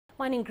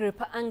Mining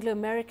group Anglo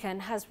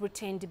American has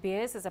retained De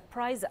Beers as a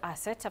prize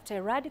asset after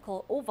a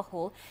radical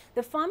overhaul.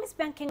 The firm is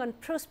banking on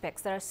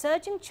prospects that are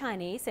surging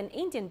Chinese and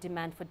Indian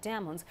demand for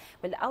diamonds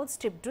will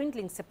outstrip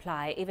dwindling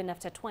supply even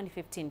after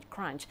 2015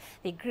 crunch.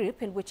 The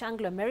group, in which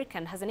Anglo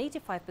American has an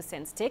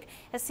 85% stake,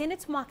 has seen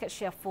its market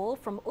share fall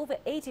from over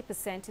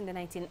 80% in the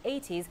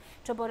 1980s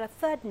to about a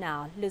third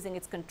now, losing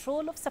its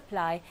control of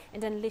supply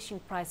and unleashing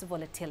price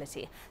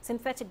volatility.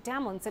 Synthetic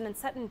diamonds and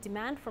uncertain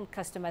demand from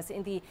customers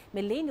in the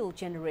millennial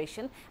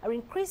generation are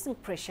increasing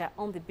pressure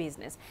on the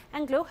business.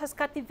 Anglo has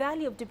cut the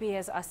value of De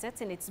Beers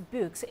assets in its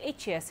books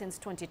each year since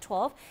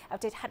 2012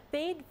 after it had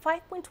paid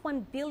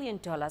 $5.1 billion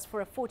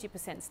for a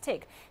 40%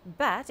 stake.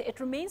 But it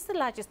remains the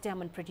largest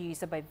diamond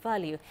producer by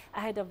value,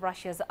 ahead of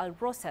Russia's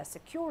Alrosa,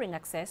 securing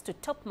access to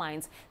top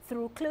mines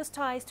through close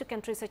ties to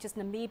countries such as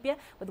Namibia,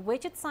 with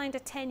which it signed a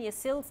 10-year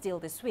sales deal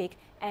this week,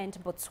 and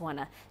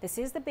Botswana. This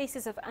is the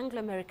basis of Anglo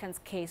American's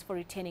case for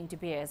retaining De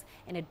Beers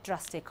in a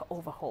drastic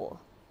overhaul.